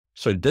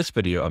So in this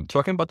video, I'm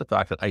talking about the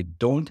fact that I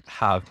don't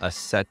have a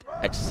set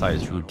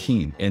exercise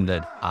routine in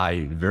that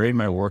I vary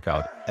my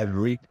workout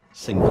every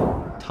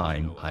single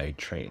time I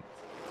train.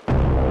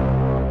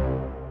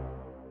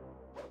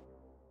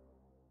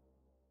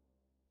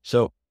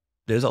 So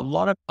there's a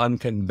lot of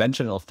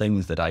unconventional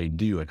things that I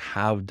do and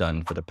have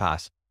done for the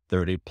past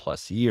 30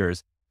 plus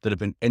years that have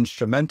been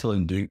instrumental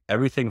in doing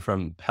everything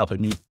from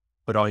helping me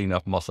put on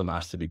enough muscle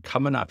mass to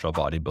become a natural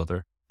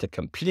bodybuilder, to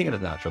competing as a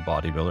natural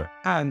bodybuilder,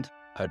 and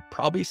I'd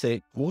probably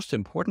say, most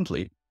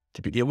importantly,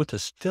 to be able to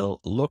still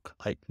look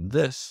like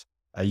this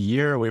a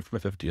year away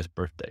from my 50th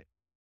birthday.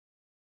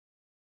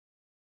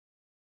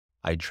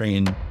 I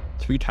train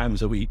 3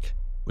 times a week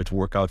with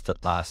workouts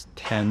that last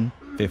 10,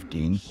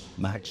 15,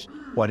 max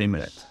 20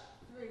 minutes.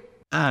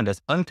 And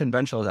as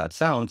unconventional as that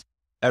sounds,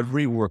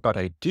 every workout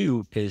I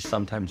do is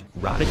sometimes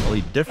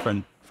radically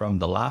different from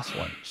the last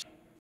one.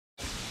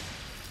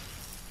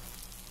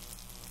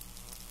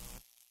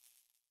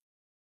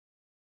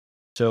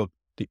 So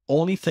the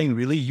only thing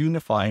really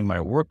unifying my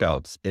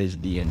workouts is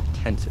the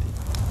intensity.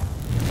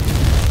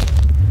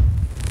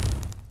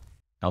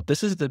 Now,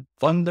 this is the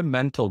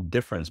fundamental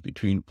difference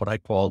between what I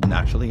call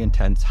naturally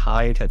intense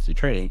high intensity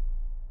training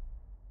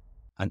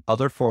and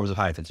other forms of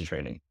high intensity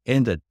training,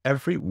 in that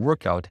every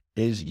workout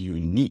is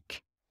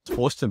unique. What's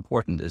most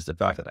important is the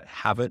fact that I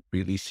haven't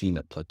really seen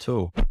a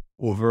plateau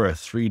over a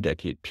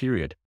 3-decade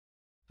period.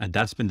 And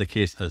that's been the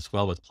case as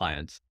well with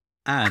clients.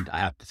 And I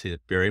have to say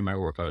that varying my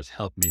workouts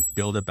helped me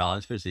build a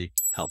balanced physique,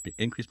 helped me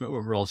increase my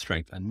overall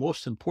strength, and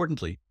most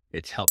importantly,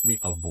 it's helped me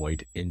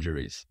avoid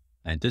injuries.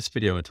 And this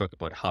video, I'm going to talk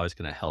about how it's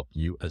going to help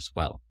you as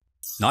well.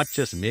 Not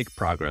just make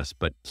progress,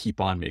 but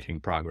keep on making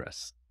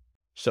progress.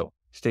 So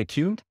stay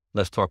tuned.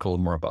 Let's talk a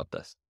little more about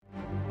this.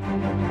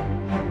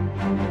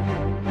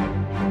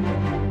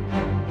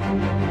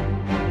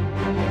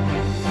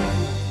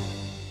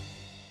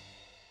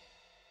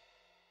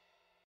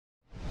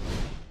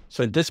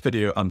 So in this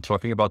video, I'm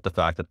talking about the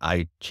fact that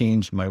I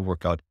change my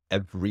workout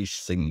every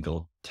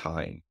single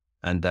time,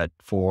 and that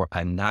for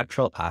a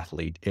natural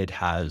athlete, it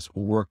has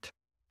worked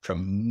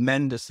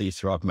tremendously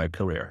throughout my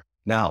career.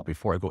 Now,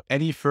 before I go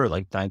any further,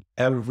 I thank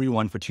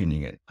everyone for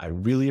tuning in. I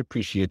really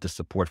appreciate the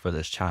support for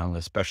this channel,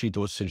 especially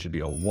those who should be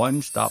a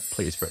one-stop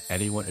place for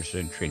anyone interested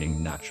in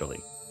training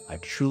naturally. I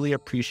truly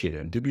appreciate it,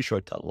 and do be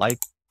sure to like,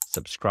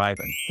 subscribe,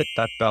 and hit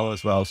that bell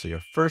as well so you're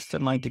first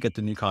in line to get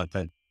the new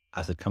content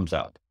as it comes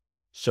out.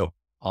 So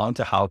on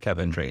to how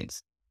Kevin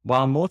trains.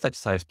 While most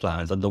exercise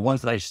plans and the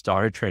ones that I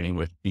started training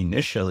with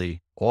initially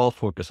all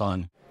focus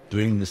on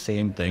doing the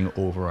same thing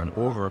over and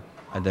over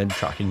and then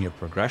tracking your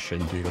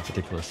progression doing a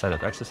particular set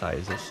of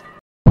exercises,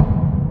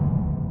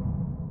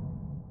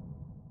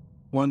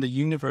 one of the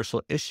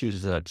universal issues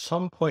is that at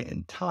some point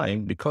in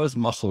time, because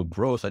muscle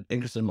growth and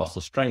increase in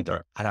muscle strength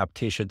are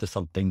adaptation to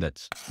something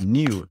that's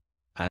new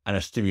and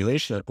a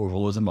stimulation that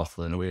overloads the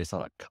muscle in a way it's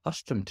not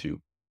accustomed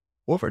to,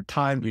 over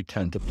time we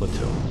tend to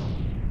plateau.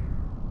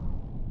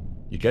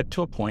 You get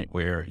to a point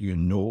where you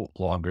no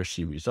longer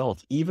see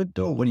results, even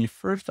though when you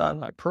first started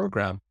my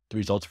program, the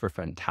results were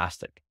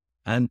fantastic.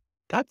 And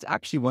that's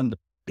actually one of the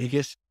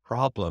biggest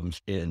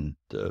problems in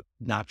the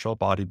natural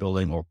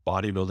bodybuilding or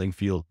bodybuilding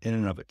field in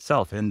and of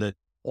itself, in that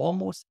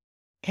almost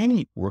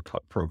any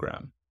workout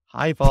program,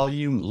 high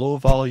volume, low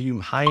volume,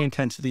 high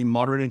intensity,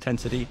 moderate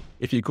intensity,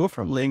 if you go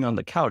from laying on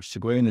the couch to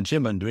going in the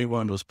gym and doing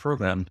one of those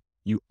programs,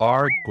 you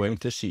are going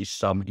to see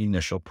some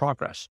initial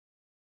progress.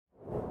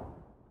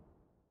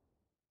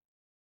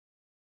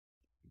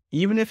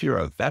 Even if you're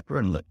a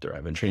veteran lifter,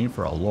 I've been training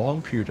for a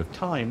long period of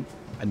time,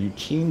 and you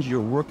change your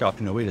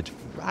workout in a way that's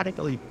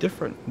radically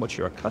different from what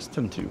you're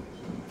accustomed to,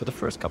 for the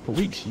first couple of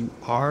weeks, you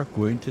are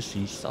going to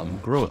see some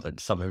growth and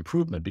some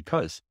improvement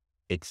because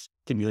it's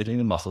stimulating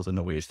the muscles in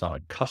a way it's not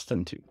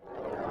accustomed to.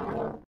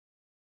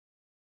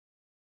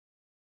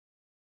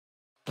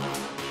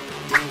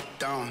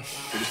 Down,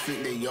 they just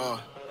think they are.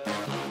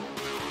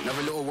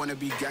 Another little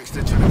wannabe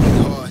gangster trying to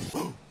be hard.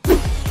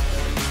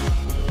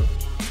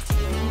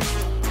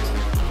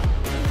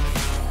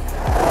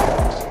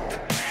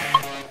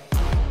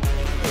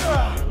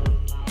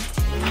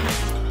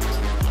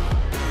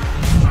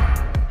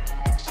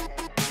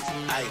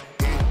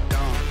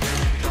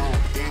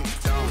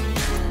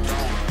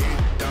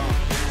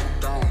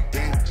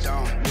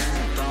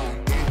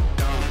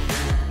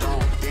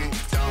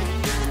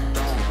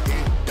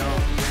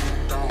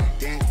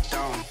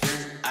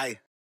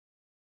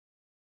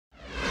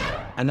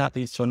 And that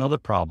leads to another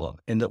problem,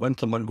 in that when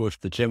someone goes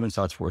to the gym and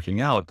starts working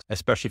out,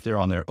 especially if they're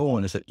on their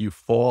own, is that you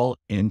fall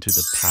into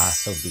the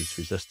path of least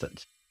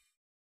resistance.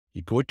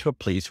 You go to a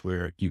place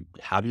where you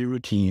have your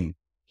routine,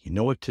 you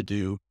know what to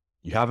do,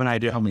 you have an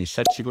idea how many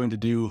sets you're going to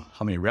do,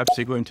 how many reps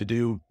you're going to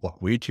do,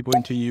 what weight you're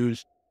going to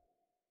use.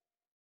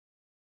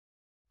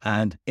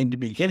 And in the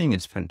beginning,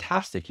 it's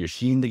fantastic. You're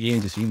seeing the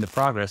gains, you're seeing the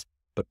progress,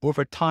 but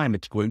over time,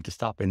 it's going to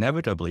stop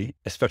inevitably,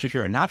 especially if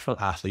you're a natural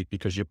athlete,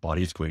 because your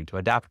body is going to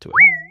adapt to it.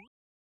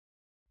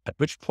 At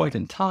which point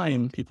in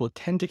time, people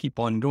tend to keep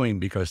on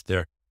going because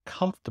they're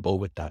comfortable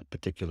with that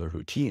particular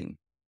routine.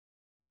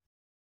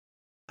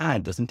 And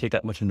it doesn't take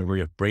that much in the way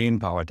of brain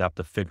power to have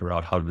to figure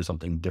out how to do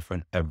something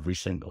different every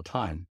single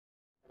time.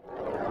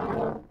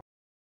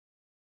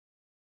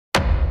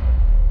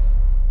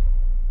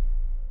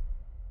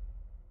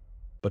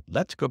 But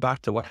let's go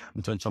back to what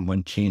happens when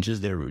someone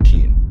changes their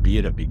routine, be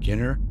it a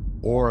beginner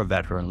or a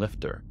veteran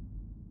lifter.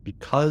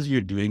 Because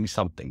you're doing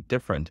something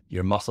different,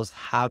 your muscles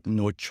have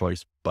no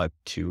choice but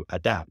to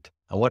adapt.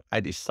 And what I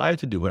decided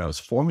to do when I was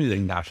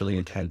formulating naturally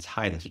intense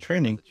high-intensity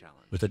training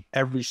was that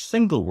every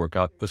single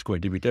workout was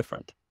going to be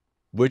different,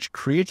 which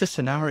creates a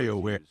scenario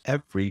where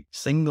every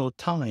single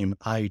time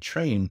I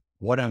train,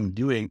 what I'm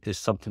doing is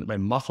something that my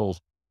muscles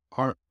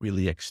aren't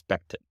really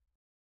expecting.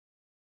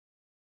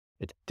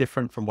 It's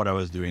different from what I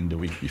was doing the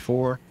week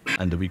before,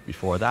 and the week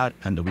before that,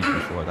 and the week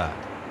before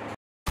that.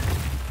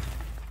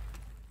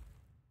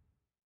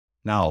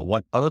 Now,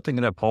 one other thing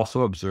that I've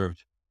also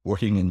observed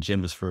working in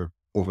gyms for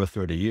over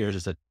 30 years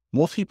is that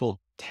most people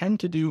tend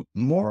to do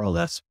more or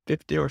less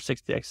 50 or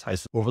 60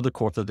 exercises over the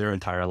course of their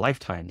entire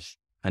lifetimes.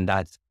 And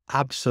that's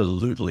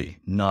absolutely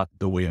not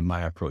the way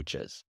my approach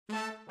is.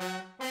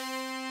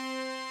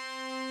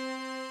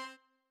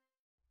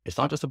 It's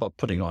not just about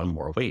putting on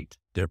more weight.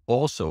 There are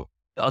also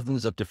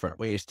dozens of different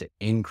ways to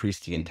increase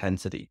the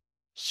intensity: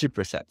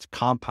 supersets,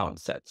 compound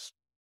sets,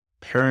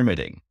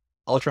 pyramiding,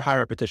 ultra high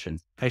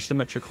repetitions,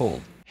 isometric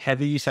hold,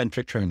 heavy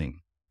eccentric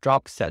training,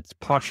 drop sets,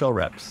 partial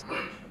reps,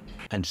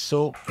 and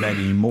so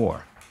many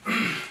more.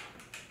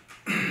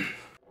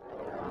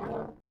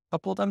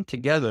 Couple them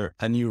together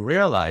and you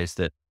realize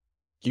that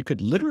you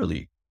could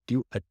literally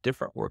do a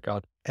different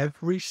workout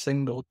every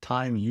single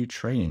time you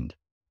trained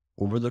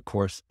over the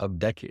course of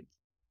decades.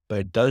 But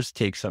it does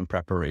take some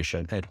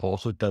preparation. And it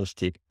also does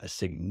take a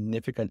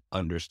significant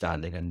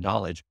understanding and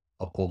knowledge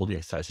of all the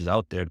exercises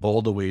out there,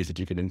 all the ways that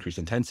you can increase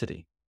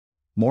intensity.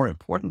 More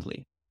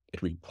importantly,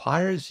 it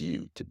requires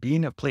you to be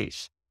in a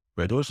place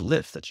where those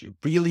lifts that you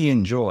really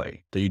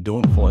enjoy, that you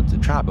don't fall into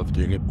the trap of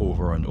doing it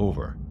over and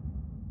over.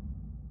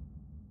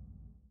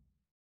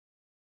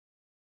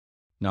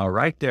 Now,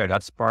 right there,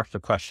 that sparked a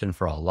question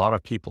for a lot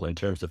of people in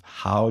terms of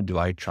how do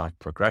I track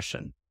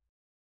progression?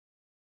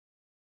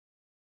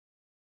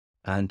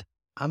 And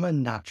I'm a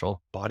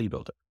natural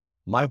bodybuilder.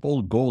 My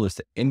whole goal is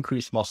to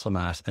increase muscle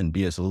mass and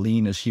be as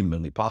lean as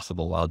humanly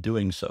possible while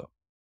doing so.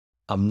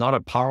 I'm not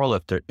a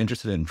powerlifter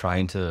interested in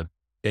trying to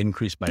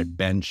increase my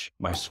bench,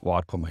 my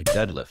squat, or my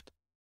deadlift.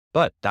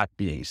 But that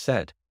being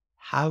said,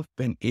 have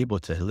been able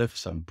to lift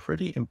some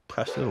pretty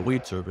impressive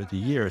weights over the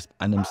years,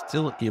 and I'm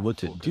still able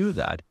to do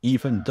that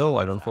even though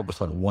I don't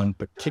focus on one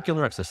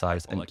particular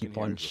exercise and keep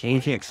on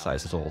changing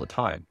exercises all the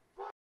time.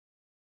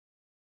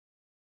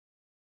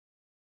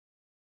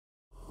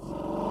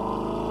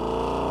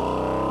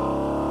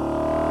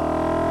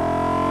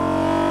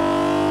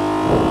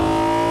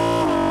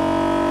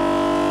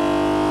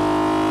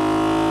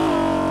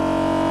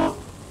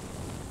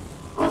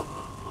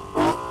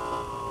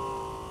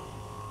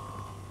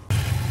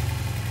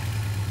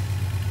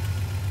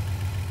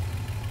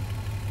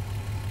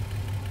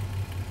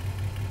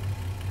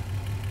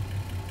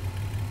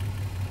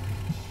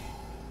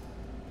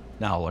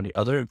 Now, one of the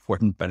other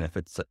important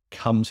benefits that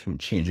comes from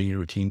changing your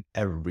routine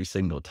every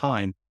single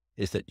time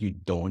is that you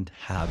don't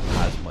have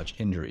as much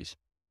injuries.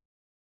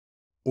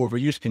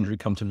 Overuse injury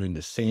comes from doing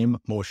the same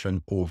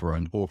motion over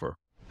and over.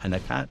 And I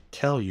can't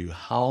tell you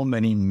how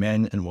many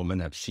men and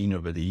women I've seen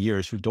over the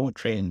years who don't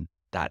train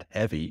that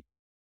heavy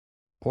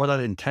or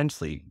that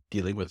intensely,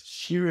 dealing with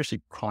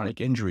seriously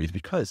chronic injuries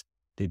because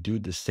they do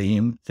the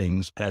same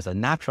things. And as a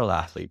natural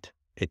athlete,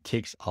 it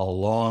takes a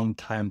long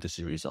time to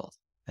see results.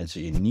 And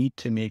so you need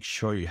to make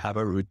sure you have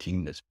a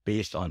routine that's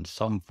based on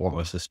some form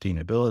of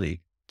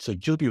sustainability. So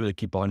you'll be able to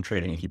keep on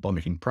training and keep on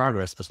making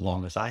progress as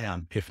long as I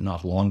am, if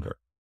not longer.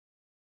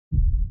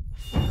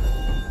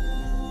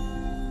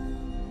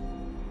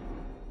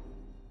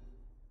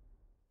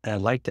 And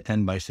I'd like to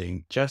end by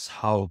saying just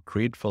how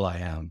grateful I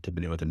am to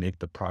be able to make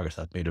the progress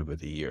I've made over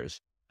the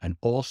years. And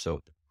also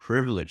the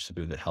privilege to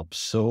be able to help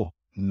so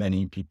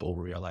many people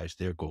realize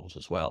their goals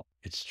as well.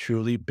 It's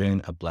truly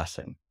been a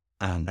blessing.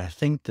 And I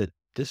think that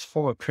this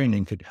form of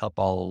training could help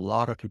a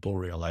lot of people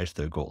realize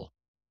their goal.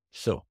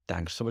 So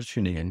thanks so much for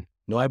tuning in.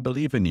 Know I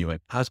believe in you. And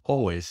as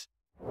always,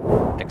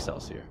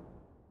 Excelsior.